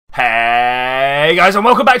Hey guys, and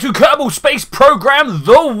welcome back to Kerbal Space Program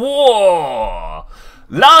The War!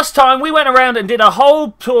 Last time we went around and did a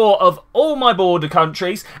whole tour of all my border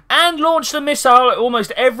countries and launched a missile at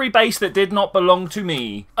almost every base that did not belong to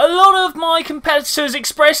me. A lot of my competitors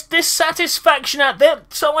expressed dissatisfaction at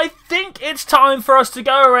that, so I think it's time for us to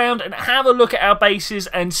go around and have a look at our bases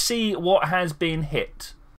and see what has been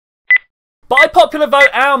hit. By popular vote,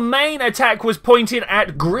 our main attack was pointed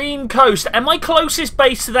at Green Coast, and my closest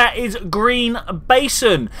base to that is Green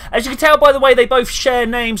Basin. As you can tell by the way they both share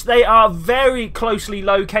names, they are very closely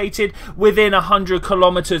located within 100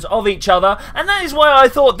 kilometers of each other, and that is why I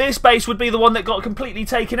thought this base would be the one that got completely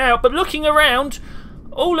taken out, but looking around,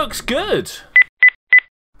 all looks good.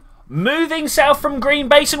 Moving south from Green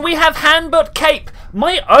Basin, we have Hanbut Cape,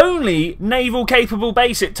 my only naval capable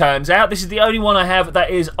base it turns out. This is the only one I have that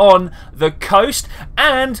is on the coast,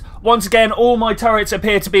 and once again all my turrets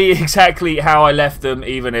appear to be exactly how I left them,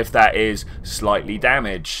 even if that is slightly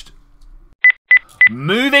damaged.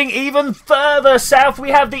 Moving even further south,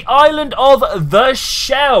 we have the island of the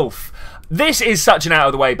Shelf. This is such an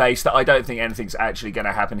out-of-the-way base that I don't think anything's actually going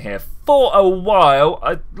to happen here for a while.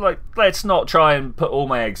 Let's not try and put all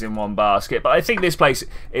my eggs in one basket, but I think this place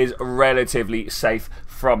is relatively safe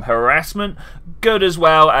from harassment. Good as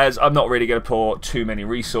well, as I'm not really going to pour too many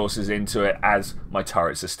resources into it, as my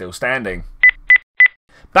turrets are still standing.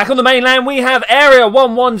 Back on the mainland, we have Area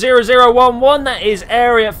 110011, that is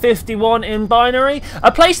Area 51 in binary. A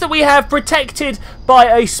place that we have protected by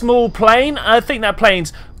a small plane. I think that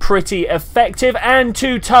plane's pretty effective, and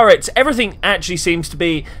 2 turrets. Everything actually seems to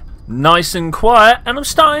be nice and quiet, and I'm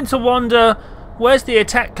starting to wonder, where's the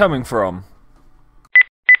attack coming from?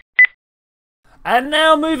 And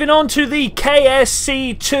now moving on to the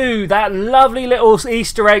K.S.S.R, that lovely little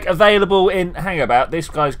Easter egg available in... Hang about, this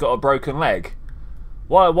guy's got a broken leg.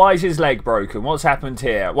 Why is his leg broken? What's happened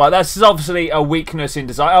here? Well, that's obviously a weakness in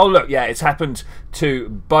design. Oh, look, yeah, it's happened to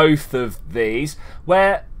both of these.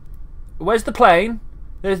 Where's the plane?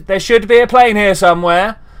 There should be a plane here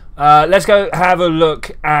somewhere. Let's go have a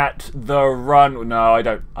look at the run. No, I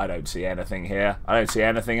don't see anything here. I don't see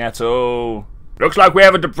anything at all. Looks like we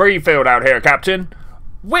have a debris field out here, Captain.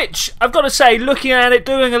 Which, I've got to say, looking at it,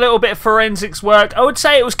 doing a little bit of forensics work, I would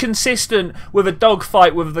say it was consistent with a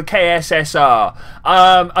dogfight with the K.S.S.R.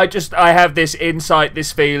 I have this insight,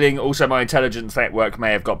 this feeling, also my intelligence network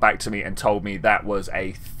may have got back to me and told me that was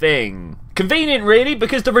a thing. Convenient, really,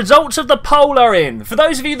 because the results of the poll are in. For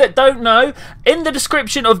those of you that don't know, in the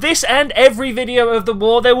description of this and every video of the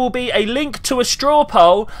war, there will be a link to a straw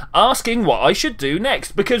poll asking what I should do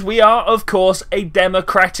next, because we are, of course, a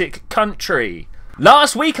democratic country.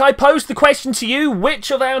 Last week I posed the question to you,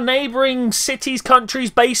 which of our neighbouring cities,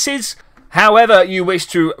 countries, bases, however you wish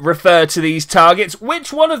to refer to these targets,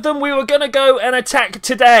 which one of them we were going to go and attack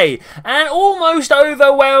today. And almost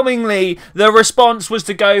overwhelmingly the response was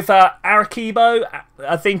to go for Arkebo.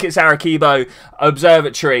 I think it's Arkebo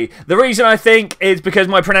Observatory. The reason I think is because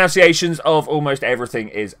my pronunciations of almost everything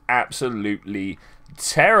is absolutely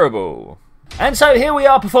terrible. And so here we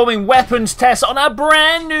are performing weapons tests on a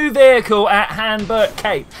brand new vehicle at Hanbut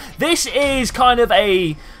Cape. This is kind of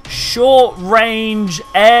a short-range,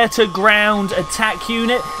 air-to-ground attack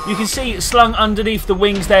unit. You can see slung underneath the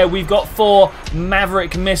wings there, we've got 4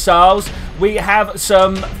 Maverick missiles. We have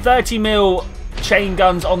some 30mm chain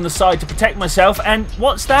guns on the side to protect myself. And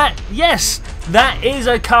what's that? Yes, that is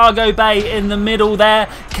a cargo bay in the middle there,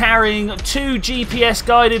 carrying 2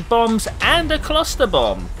 GPS-guided bombs and a cluster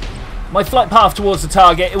bomb. My flight path towards the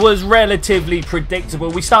target, it was relatively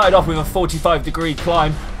predictable. We started off with a 45-degree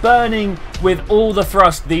climb, burning with all the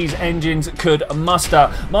thrust these engines could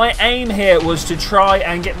muster. My aim here was to try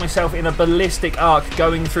and get myself in a ballistic arc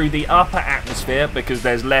going through the upper atmosphere because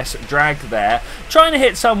there's less drag there, trying to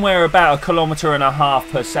hit somewhere about 1.5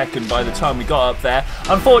 kilometers per second by the time we got up there.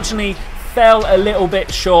 Unfortunately, fell a little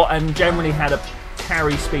bit short and generally had a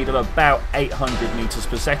carry speed of about 800 meters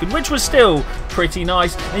per second, which was still pretty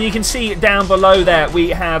nice. And you can see down below there we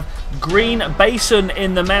have Green Basin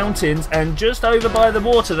in the mountains, and just over by the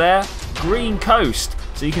water there, Green Coast.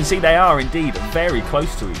 So you can see they are indeed very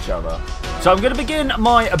close to each other. So I'm going to begin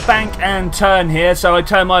my bank and turn here. So I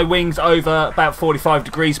turn my wings over about 45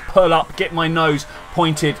 degrees, pull up, get my nose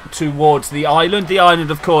pointed towards the island. The island,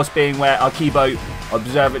 of course, being where Arkebo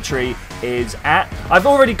Observatory is at. I've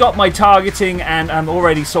already got my targeting and I'm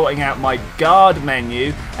already sorting out my guard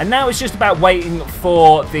menu, and now it's just about waiting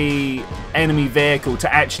for the enemy vehicle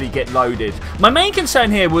to actually get loaded. My main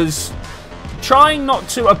concern here was trying not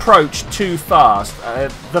to approach too fast.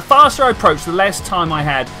 The faster I approached, the less time I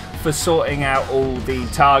had for sorting out all the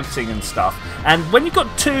targeting and stuff. And when you've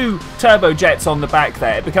got 2 turbojets on the back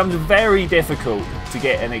there, it becomes very difficult to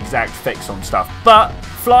get an exact fix on stuff. But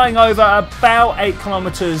flying over about 8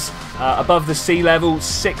 kilometers above the sea level,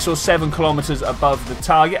 6 or 7 kilometers above the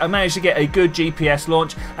target, I managed to get a good GPS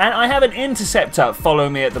launch, and I have an interceptor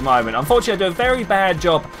following me at the moment. Unfortunately, I do a very bad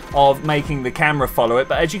job of making the camera follow it,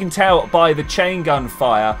 but as you can tell by the chain gun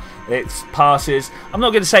fire, it passes, I'm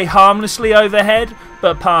not going to say harmlessly overhead,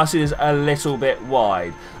 but passes a little bit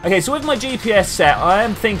wide. Okay, so with my GPS set, I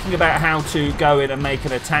am thinking about how to go in and make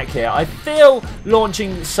an attack here. I feel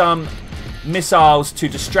launching some missiles to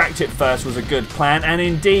distract it first was a good plan, and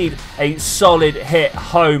indeed a solid hit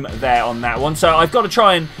home there on that one. So I've got to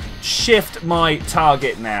try and shift my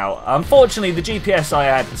target now. Unfortunately, the GPS I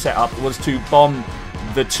had set up was to bomb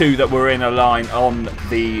the 2 that were in a line on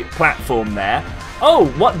the platform there. Oh,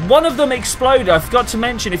 one of them exploded. I forgot to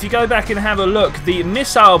mention, if you go back and have a look, the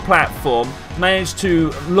missile platform managed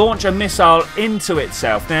to launch a missile into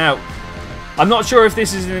itself. Now, I'm not sure if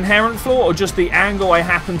this is an inherent flaw or just the angle I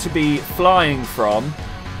happen to be flying from,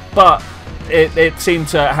 but it seemed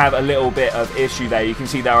to have a little bit of issue there. You can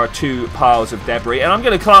see there are 2 piles of debris, and I'm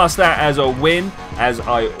going to class that as a win, as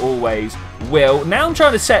I always will. Now I'm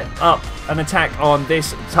trying to set up an attack on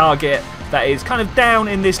this target that is kind of down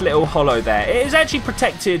in this little hollow there. It is actually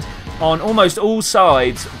protected on almost all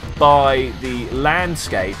sides by the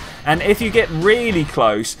landscape, and if you get really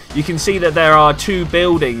close, you can see that there are 2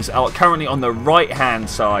 buildings currently on the right hand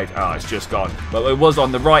side. Oh, it's just gone, but it was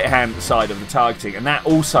on the right hand side of the targeting, and that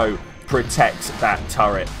also protects that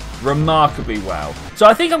turret remarkably well. So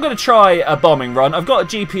I think I'm going to try a bombing run. I've got a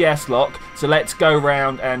GPS lock, so let's go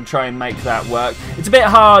around and try and make that work. It's a bit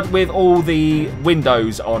hard with all the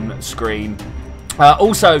windows on screen.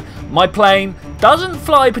 Also, my plane doesn't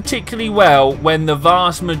fly particularly well when the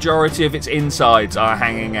vast majority of its insides are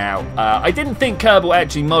hanging out. I didn't think Kerbal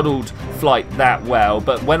actually modelled flight that well,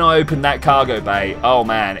 but when I opened that cargo bay, oh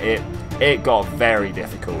man, it got very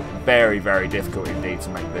difficult. Very, very difficult indeed to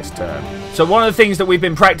make this turn. So one of the things that we've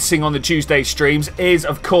been practicing on the Tuesday streams is,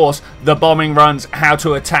 of course, the bombing runs, how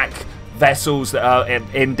to attack vessels that are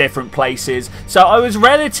in different places. So I was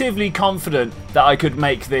relatively confident that I could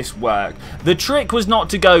make this work. The trick was not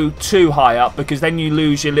to go too high up, because then you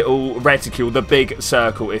lose your little reticule, the big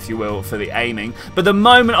circle, if you will, for the aiming. But the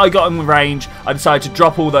moment I got in range, I decided to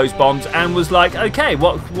drop all those bombs and was like, okay,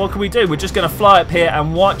 what can we do? We're just going to fly up here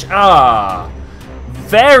and watch.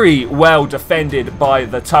 Very well defended by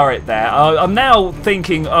the turret there. I'm now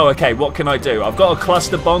thinking, oh, okay, what can I do? I've got a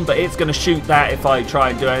cluster bomb, but it's going to shoot that if I try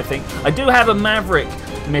and do anything. I do have a Maverick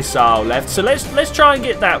missile left, so let's try and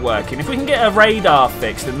get that working. If we can get a radar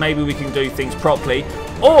fixed, then maybe we can do things properly.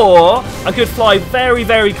 Or I could fly very,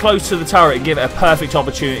 very close to the turret and give it a perfect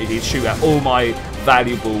opportunity to shoot at all my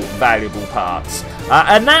valuable parts.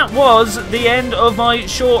 And that was the end of my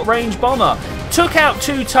short-range bomber. Took out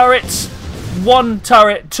 2 turrets. 1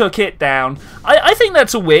 turret took it down. I think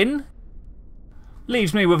that's a win.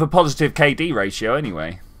 Leaves me with a positive KD ratio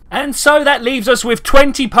anyway. And so that leaves us with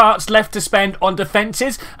 20 parts left to spend on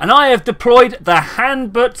defences, and I have deployed the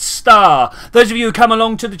K.S.S.R. Those of you who come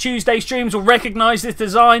along to the Tuesday streams will recognise this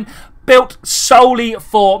design. Built solely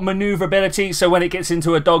for manoeuvrability, so when it gets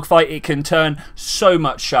into a dogfight it can turn so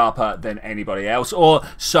much sharper than anybody else, or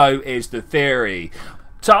so is the theory.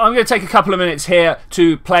 So I'm going to take a couple of minutes here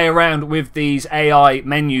to play around with these AI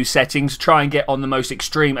menu settings, try and get on the most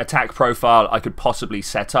extreme attack profile I could possibly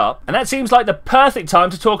set up. And that seems like the perfect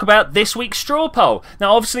time to talk about this week's straw poll.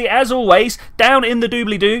 Now obviously, as always, down in the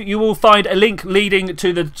doobly-doo you will find a link leading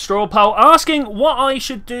to the straw poll asking what I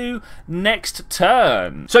should do next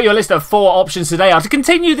turn. So your list of 4 options today are to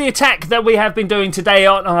continue the attack that we have been doing today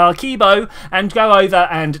on Arkebo and go over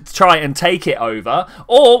and try and take it over,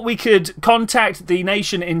 or we could contact the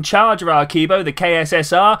nation in charge of Arkebo, the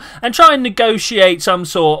K.S.S.R, and try and negotiate some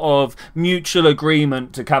sort of mutual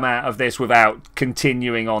agreement to come out of this without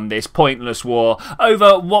continuing on this pointless war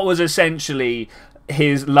over what was essentially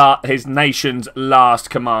his nation's last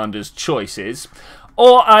commander's choices.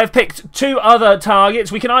 Or I've picked 2 other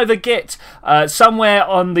targets. We can either get somewhere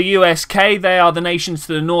on the USK. They are the nations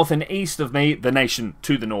to the north and east of me. The nation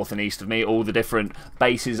to the north and east of me. All the different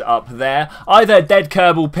bases up there. Either Dead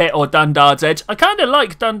Kerbal Pit or Dundar's Edge. I kind of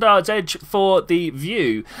like Dundar's Edge for the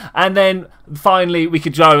view. And then finally we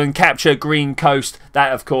could go and capture Green Coast.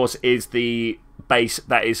 That of course is the base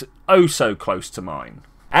that is oh so close to mine.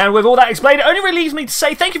 And with all that explained, it only really leaves me to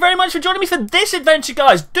say thank you very much for joining me for this adventure,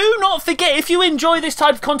 guys. Do not forget, if you enjoy this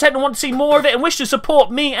type of content and want to see more of it and wish to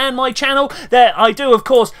support me and my channel, there I do, of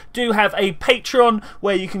course, have a Patreon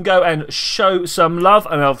where you can go and show some love,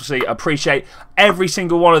 and obviously appreciate every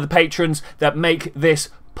single one of the patrons that make this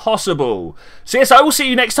possible. So yes, I will see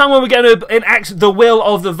you next time when we're going to enact the will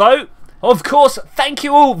of the vote. Of course, thank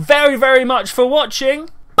you all very, very much for watching.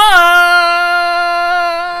 Bye!